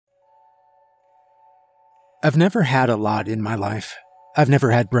I've never had a lot in my life. I've never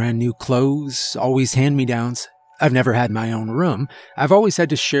had brand new clothes, always hand-me-downs. I've never had my own room. I've always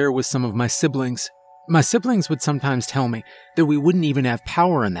had to share with some of my siblings. My siblings would sometimes tell me that we wouldn't even have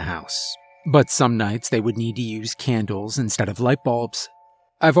power in the house, but some nights they would need to use candles instead of light bulbs.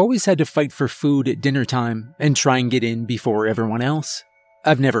 I've always had to fight for food at dinner time and try and get in before everyone else.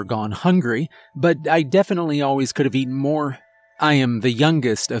 I've never gone hungry, but I definitely always could have eaten more. I am the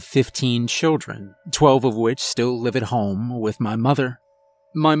youngest of 15 children, 12 of which still live at home with my mother.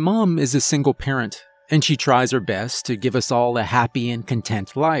 My mom is a single parent, and she tries her best to give us all a happy and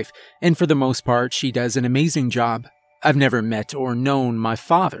content life, and for the most part, she does an amazing job. I've never met or known my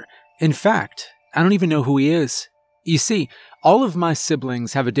father. In fact, I don't even know who he is. You see, all of my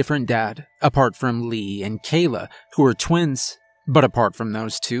siblings have a different dad, apart from Lee and Kayla, who are twins. But apart from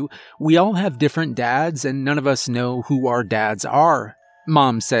those two, we all have different dads, and none of us know who our dads are.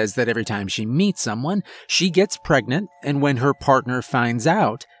 Mom says that every time she meets someone, she gets pregnant, and when her partner finds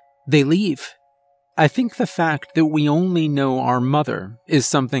out, they leave. I think the fact that we only know our mother is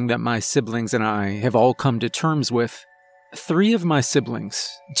something that my siblings and I have all come to terms with. 3 of my siblings,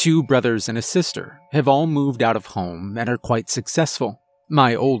 2 brothers and a sister, have all moved out of home and are quite successful.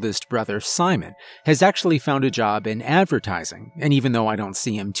 My oldest brother, Simon, has actually found a job in advertising, and even though I don't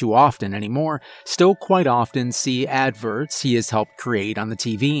see him too often anymore, still quite often see adverts he has helped create on the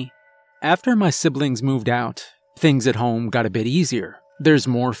TV. After my siblings moved out, things at home got a bit easier. There's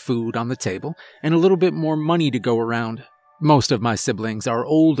more food on the table, and a little bit more money to go around. Most of my siblings are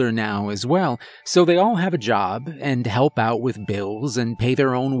older now as well, so they all have a job and help out with bills and pay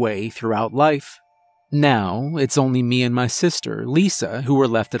their own way throughout life. Now, it's only me and my sister, Lisa, who are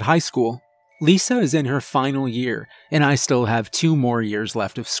left at high school. Lisa is in her final year, and I still have 2 more years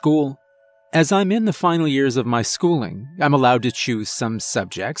left of school. As I'm in the final years of my schooling, I'm allowed to choose some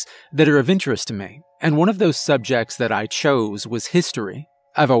subjects that are of interest to me, and one of those subjects that I chose was history.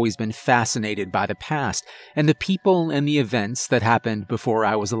 I've always been fascinated by the past, and the people and the events that happened before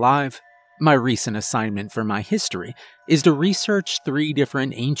I was alive. My recent assignment for my history is to research 3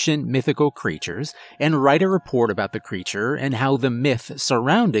 different ancient mythical creatures and write a report about the creature and how the myth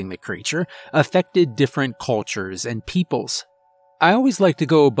surrounding the creature affected different cultures and peoples. I always like to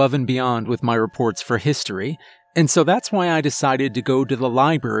go above and beyond with my reports for history, and so that's why I decided to go to the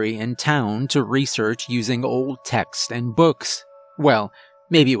library in town to research using old text and books. Well,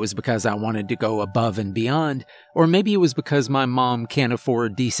 maybe it was because I wanted to go above and beyond, or maybe it was because my mom can't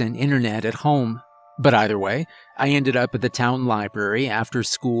afford decent internet at home. But either way, I ended up at the town library after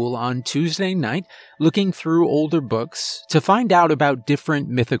school on Tuesday night looking through older books to find out about different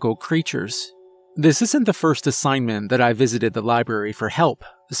mythical creatures. This isn't the first assignment that I visited the library for help,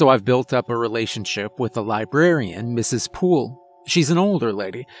 so I've built up a relationship with the librarian, Mrs. Poole. She's an older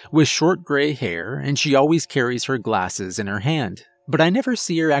lady with short gray hair, and she always carries her glasses in her hand, but I never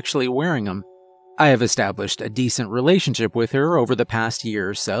see her actually wearing them. I have established a decent relationship with her over the past year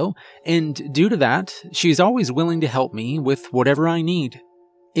or so, and due to that, she's always willing to help me with whatever I need.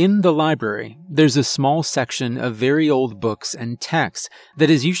 In the library, there's a small section of very old books and texts that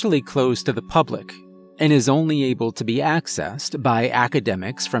is usually closed to the public, and is only able to be accessed by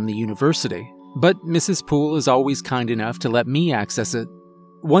academics from the university, but Mrs. Poole is always kind enough to let me access it.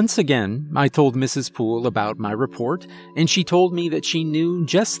 Once again, I told Mrs. Poole about my report, and she told me that she knew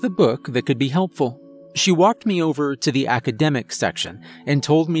just the book that could be helpful. She walked me over to the academic section and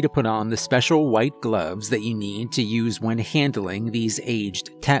told me to put on the special white gloves that you need to use when handling these aged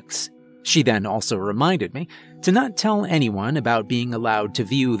texts. She then also reminded me to not tell anyone about being allowed to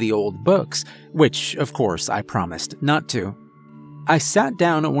view the old books, which, of course, I promised not to. I sat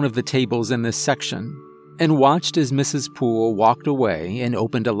down at one of the tables in this section and watched as Mrs. Poole walked away and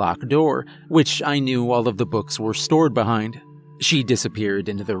opened a locked door, which I knew all of the books were stored behind. She disappeared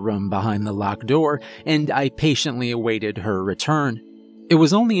into the room behind the locked door, and I patiently awaited her return. It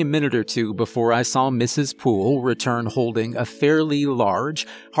was only a minute or 2 before I saw Mrs. Poole return holding a fairly large,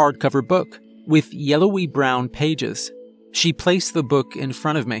 hardcover book with yellowy-brown pages. She placed the book in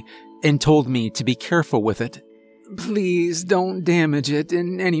front of me and told me to be careful with it. "Please don't damage it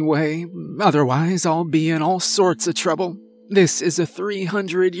in any way, otherwise I'll be in all sorts of trouble. This is a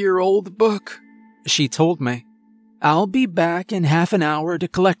 300-year-old book," she told me. "I'll be back in half an hour to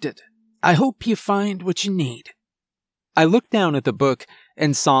collect it. I hope you find what you need." I looked down at the book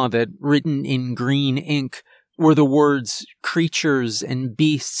and saw that written in green ink were the words "Creatures and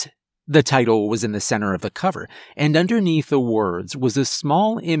Beasts." The title was in the center of the cover, and underneath the words was a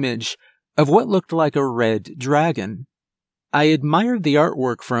small image of what looked like a red dragon. I admired the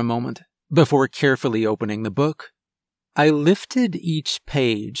artwork for a moment before carefully opening the book. I lifted each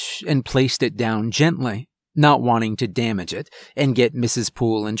page and placed it down gently. not wanting to damage it and get Mrs.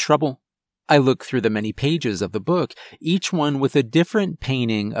 Poole in trouble. I looked through the many pages of the book, each one with a different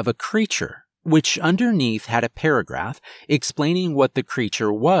painting of a creature, which underneath had a paragraph explaining what the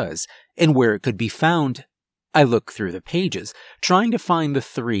creature was and where it could be found. I looked through the pages, trying to find the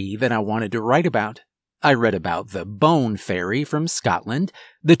 3 that I wanted to write about. I read about the Bone Fairy from Scotland,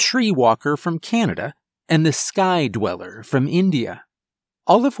 the Tree Walker from Canada, and the Sky Dweller from India.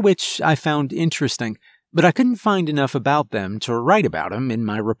 All of which I found interesting, but I couldn't find enough about them to write about them in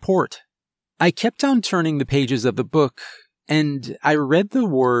my report. I kept on turning the pages of the book, and I read the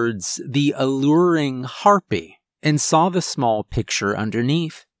words, "The Alluring Harpy," and saw the small picture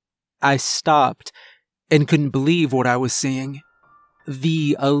underneath. I stopped and couldn't believe what I was seeing.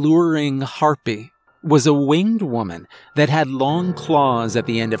 The Alluring Harpy was a winged woman that had long claws at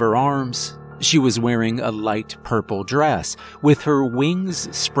the end of her arms. She was wearing a light purple dress, with her wings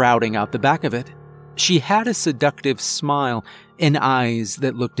sprouting out the back of it. She had a seductive smile and eyes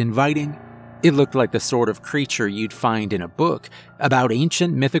that looked inviting. It looked like the sort of creature you'd find in a book about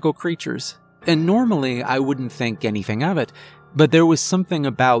ancient mythical creatures, and normally I wouldn't think anything of it, but there was something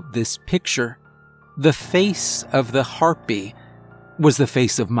about this picture. The face of the harpy was the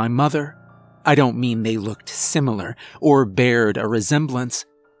face of my mother. I don't mean they looked similar or bared a resemblance.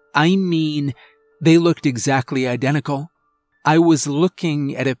 I mean they looked exactly identical. I was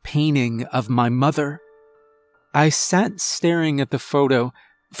looking at a painting of my mother. I sat staring at the photo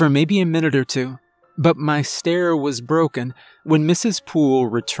for maybe a minute or two, but my stare was broken when Mrs. Poole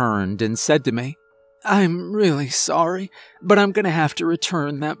returned and said to me, "I'm really sorry, but I'm going to have to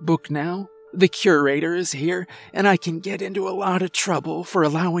return that book now. The curator is here, and I can get into a lot of trouble for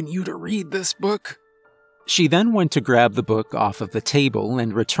allowing you to read this book." She then went to grab the book off of the table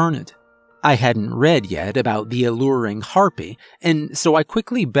and return it. I hadn't read yet about the Alluring Harpy, and so I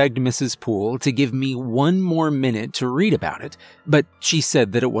quickly begged Mrs. Poole to give me one more minute to read about it, but she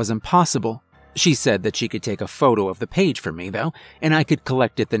said that it wasn't possible. She said that she could take a photo of the page for me, though, and I could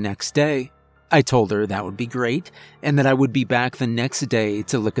collect it the next day. I told her that would be great, and that I would be back the next day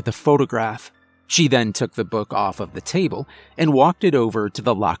to look at the photograph. She then took the book off of the table and walked it over to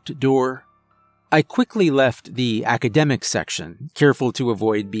the locked door. I quickly left the academic section, careful to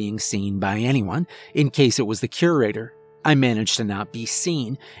avoid being seen by anyone, in case it was the curator. I managed to not be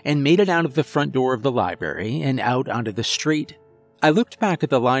seen, and made it out of the front door of the library and out onto the street. I looked back at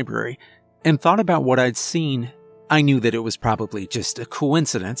the library and thought about what I'd seen. I knew that it was probably just a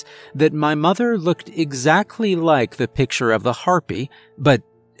coincidence that my mother looked exactly like the picture of the harpy, but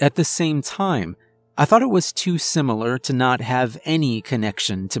at the same time, I thought it was too similar to not have any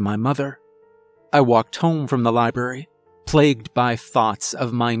connection to my mother. I walked home from the library, plagued by thoughts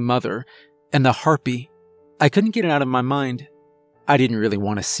of my mother and the harpy. I couldn't get it out of my mind. I didn't really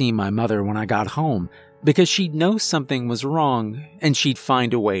want to see my mother when I got home, because she'd know something was wrong, and she'd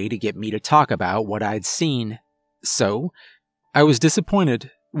find a way to get me to talk about what I'd seen. So, I was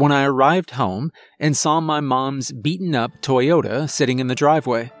disappointed when I arrived home and saw my mom's beaten-up Toyota sitting in the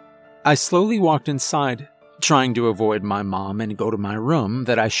driveway. I slowly walked inside, trying to avoid my mom and go to my room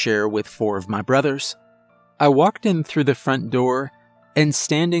that I share with 4 of my brothers. I walked in through the front door, and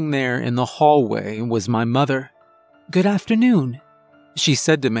standing there in the hallway was my mother. "Good afternoon," she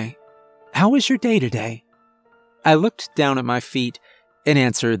said to me. "How was your day today?" I looked down at my feet and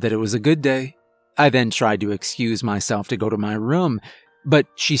answered that it was a good day. I then tried to excuse myself to go to my room, but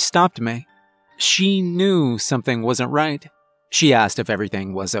she stopped me. She knew something wasn't right. She asked if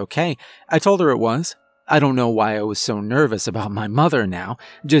everything was okay. I told her it was. I don't know why I was so nervous about my mother now.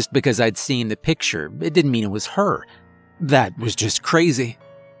 Just because I'd seen the picture, it didn't mean it was her. That was just crazy.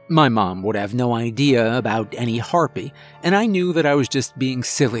 My mom would have no idea about any harpy, and I knew that I was just being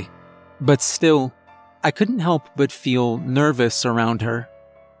silly. But still, I couldn't help but feel nervous around her.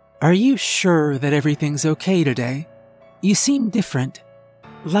 "Are you sure that everything's okay today? You seem different.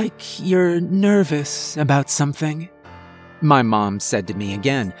 Like you're nervous about something," my mom said to me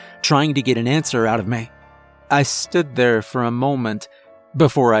again, trying to get an answer out of me. I stood there for a moment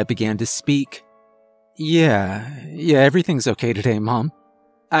before I began to speak. Yeah, everything's okay today, Mom.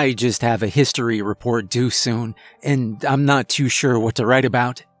 I just have a history report due soon, and I'm not too sure what to write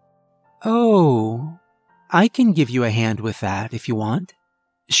about." "Oh, I can give you a hand with that if you want,"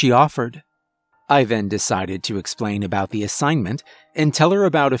 she offered. I then decided to explain about the assignment and tell her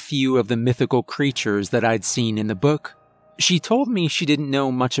about a few of the mythical creatures that I'd seen in the book. She told me she didn't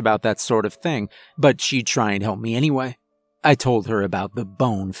know much about that sort of thing, but she'd try and help me anyway. I told her about the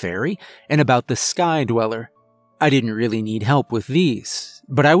Bone Fairy and about the Sky Dweller. I didn't really need help with these,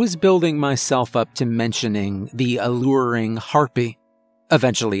 but I was building myself up to mentioning the Alluring Harpy.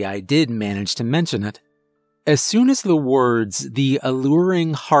 Eventually I did manage to mention it. As soon as the words, "the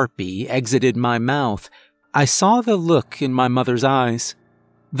alluring harpy," exited my mouth, I saw the look in my mother's eyes.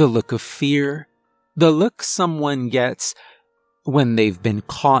 The look of fear. The look someone gets when they've been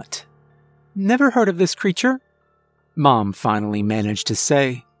caught. "Never heard of this creature?" Mom finally managed to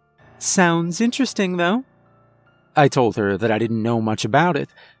say. "Sounds interesting, though." I told her that I didn't know much about it,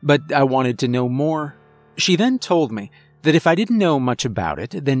 but I wanted to know more. She then told me that if I didn't know much about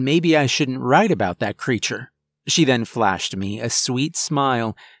it, then maybe I shouldn't write about that creature. She then flashed me a sweet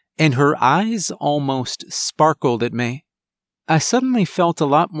smile, and her eyes almost sparkled at me. I suddenly felt a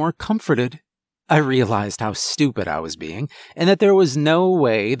lot more comforted. I realized how stupid I was being, and that there was no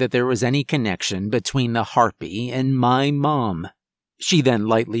way that there was any connection between the harpy and my mom. She then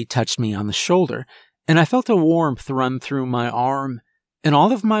lightly touched me on the shoulder, and I felt a warmth run through my arm, and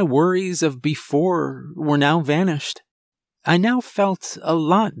all of my worries of before were now vanished. I now felt a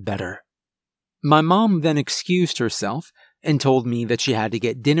lot better. My mom then excused herself and told me that she had to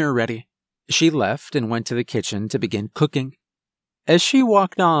get dinner ready. She left and went to the kitchen to begin cooking. As she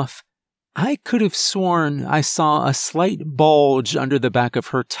walked off, I could have sworn I saw a slight bulge under the back of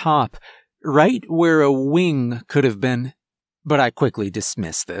her top, right where a wing could have been. But I quickly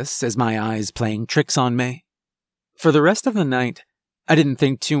dismissed this as my eyes playing tricks on me. For the rest of the night, I didn't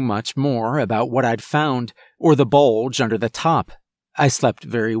think too much more about what I'd found or the bulge under the top. I slept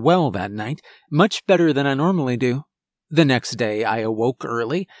very well that night, much better than I normally do. The next day, I awoke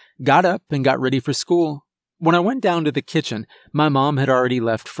early, got up, and got ready for school. When I went down to the kitchen, my mom had already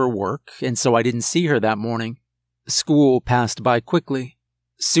left for work, and so I didn't see her that morning. School passed by quickly.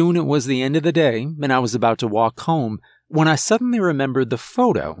 Soon it was the end of the day, and I was about to walk home, when I suddenly remembered the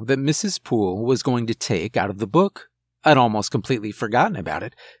photo that Mrs. Poole was going to take out of the book. I'd almost completely forgotten about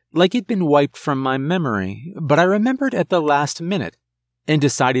it, like it'd been wiped from my memory, but I remembered at the last minute, and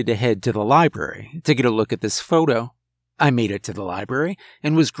decided to head to the library to get a look at this photo. I made it to the library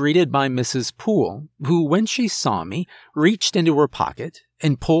and was greeted by Mrs. Poole, who, when she saw me, reached into her pocket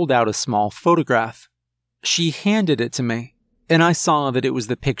and pulled out a small photograph. She handed it to me, and I saw that it was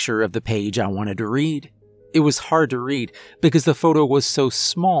the picture of the page I wanted to read. It was hard to read because the photo was so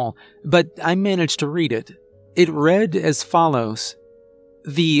small, but I managed to read it. It read as follows: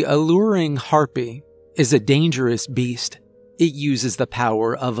 "The alluring harpy is a dangerous beast. It uses the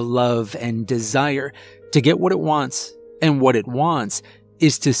power of love and desire to get what it wants, and what it wants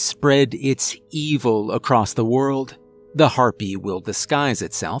is to spread its evil across the world. The harpy will disguise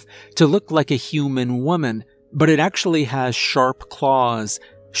itself to look like a human woman, but it actually has sharp claws,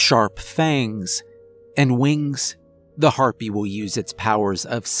 sharp fangs, and wings. The harpy will use its powers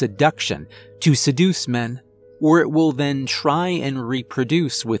of seduction to seduce men, where it will then try and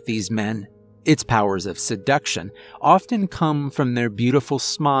reproduce with these men. Its powers of seduction often come from their beautiful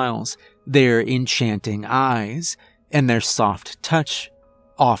smiles, their enchanting eyes, and their soft touch.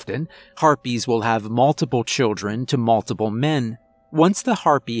 Often, harpies will have multiple children to multiple men. Once the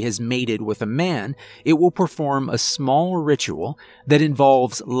harpy has mated with a man, it will perform a small ritual that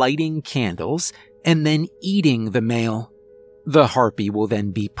involves lighting candles and then eating the male. The harpy will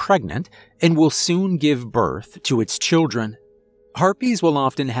then be pregnant and will soon give birth to its children. Harpies will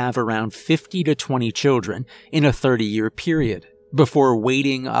often have around 50 to 20 children in a 30-year period, before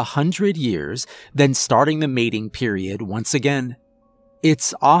waiting 100 years, then starting the mating period once again.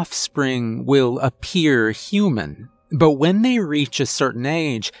 Its offspring will appear human, but when they reach a certain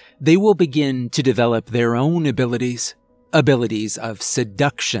age, they will begin to develop their own abilities of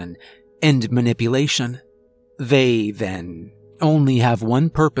seduction and manipulation. They, then, only have one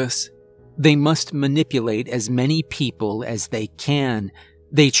purpose. They must manipulate as many people as they can.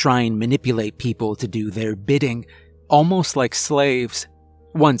 They try and manipulate people to do their bidding, almost like slaves.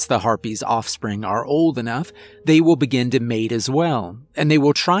 Once the harpy's offspring are old enough, they will begin to mate as well, and they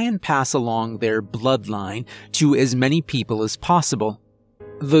will try and pass along their bloodline to as many people as possible.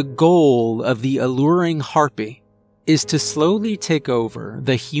 The goal of the alluring harpy is to slowly take over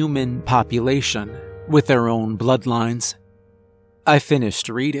the human population with their own bloodlines. I finished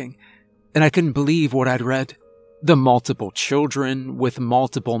reading, and I couldn't believe what I'd read. The multiple children with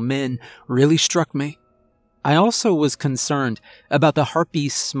multiple men really struck me. I also was concerned about the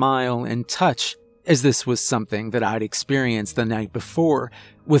harpy's smile and touch, as this was something that I'd experienced the night before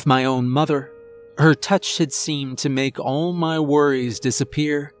with my own mother. Her touch had seemed to make all my worries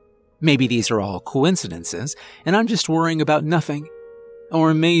disappear. Maybe these are all coincidences, and I'm just worrying about nothing.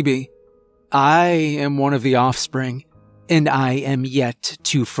 Or maybe I am one of the offspring, and I am yet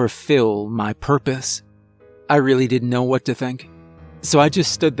to fulfill my purpose. I really didn't know what to think, so I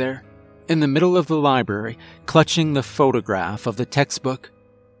just stood there, in the middle of the library, clutching the photograph of the textbook.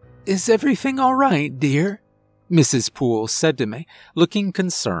 "Is everything all right, dear?" Mrs. Poole said to me, looking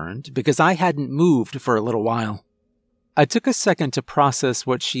concerned because I hadn't moved for a little while. I took a second to process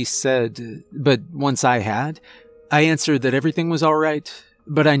what she said, but once I had, I answered that everything was all right,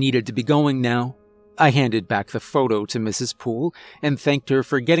 but I needed to be going now. I handed back the photo to Mrs. Poole and thanked her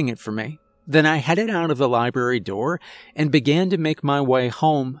for getting it for me. Then I headed out of the library door and began to make my way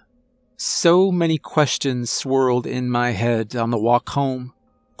home. So many questions swirled in my head on the walk home.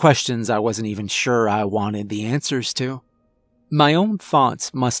 Questions I wasn't even sure I wanted the answers to. My own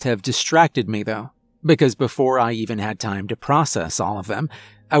thoughts must have distracted me, though, because before I even had time to process all of them,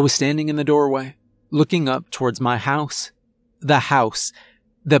 I was standing in the doorway, looking up towards my house. The house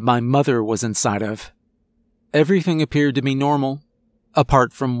that my mother was inside of. Everything appeared to be normal,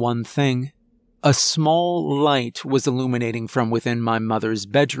 apart from one thing. A small light was illuminating from within my mother's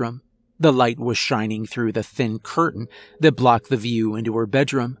bedroom. The light was shining through the thin curtain that blocked the view into her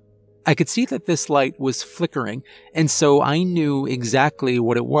bedroom. I could see that this light was flickering, and so I knew exactly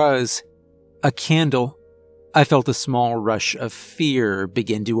what it was. A candle. I felt a small rush of fear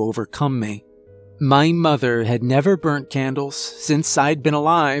begin to overcome me. My mother had never burnt candles since I'd been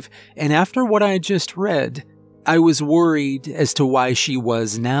alive, and after what I had just read, I was worried as to why she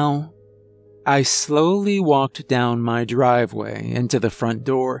was now. I slowly walked down my driveway into the front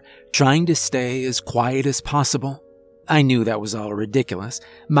door, trying to stay as quiet as possible. I knew that was all ridiculous.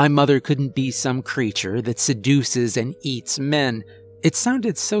 My mother couldn't be some creature that seduces and eats men. It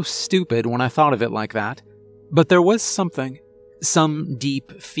sounded so stupid when I thought of it like that. But there was something, some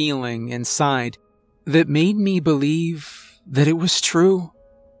deep feeling inside, that made me believe that it was true.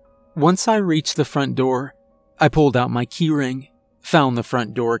 Once I reached the front door, I pulled out my keyring, found the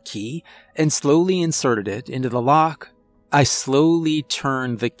front door key, and slowly inserted it into the lock. I slowly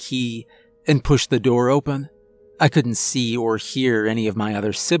turned the key and pushed the door open. I couldn't see or hear any of my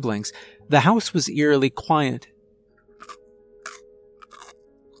other siblings. The house was eerily quiet.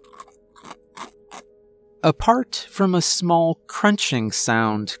 Apart from a small crunching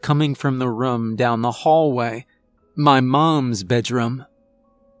sound coming from the room down the hallway, my mom's bedroom.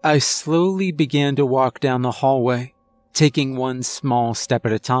 I slowly began to walk down the hallway, taking one small step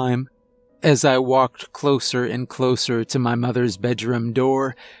at a time. As I walked closer and closer to my mother's bedroom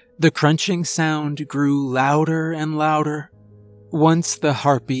door, the crunching sound grew louder and louder. Once the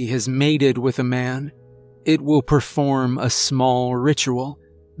harpy has mated with a man, it will perform a small ritual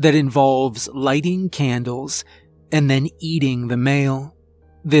that involves lighting candles and then eating the male.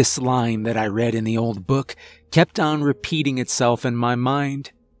 This line that I read in the old book kept on repeating itself in my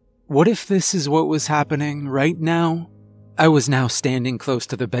mind. What if this is what was happening right now? I was now standing close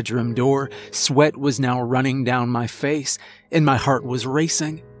to the bedroom door, sweat was now running down my face, and my heart was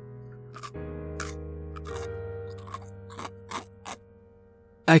racing.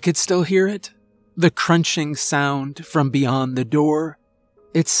 I could still hear it, the crunching sound from beyond the door.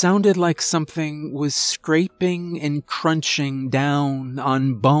 It sounded like something was scraping and crunching down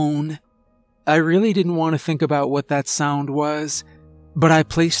on bone. I really didn't want to think about what that sound was, but I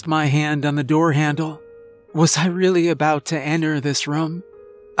placed my hand on the door handle. Was I really about to enter this room?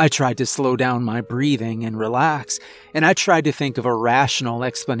 I tried to slow down my breathing and relax, and I tried to think of a rational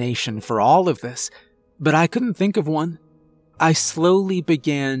explanation for all of this, but I couldn't think of one. I slowly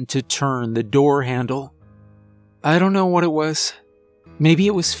began to turn the door handle. I don't know what it was. Maybe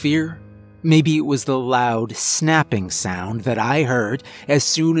it was fear. Maybe it was the loud snapping sound that I heard as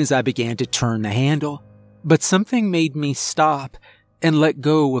soon as I began to turn the handle. But something made me stop and let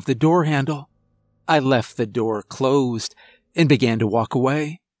go of the door handle. I left the door closed and began to walk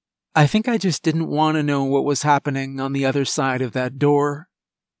away. I think I just didn't want to know what was happening on the other side of that door.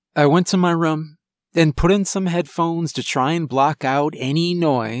 I went to my room and put in some headphones to try and block out any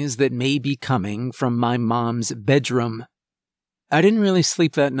noise that may be coming from my mom's bedroom. I didn't really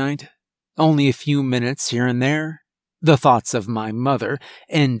sleep that night, only a few minutes here and there. The thoughts of my mother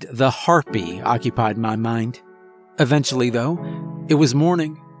and the harpy occupied my mind. Eventually, though, it was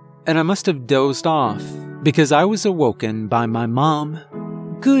morning, and I must have dozed off because I was awoken by my mom.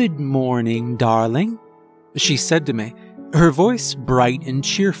 "Good morning, darling," she said to me, her voice bright and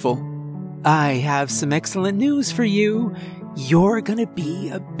cheerful. "I have some excellent news for you. You're gonna be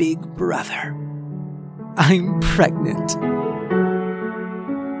a big brother. I'm pregnant."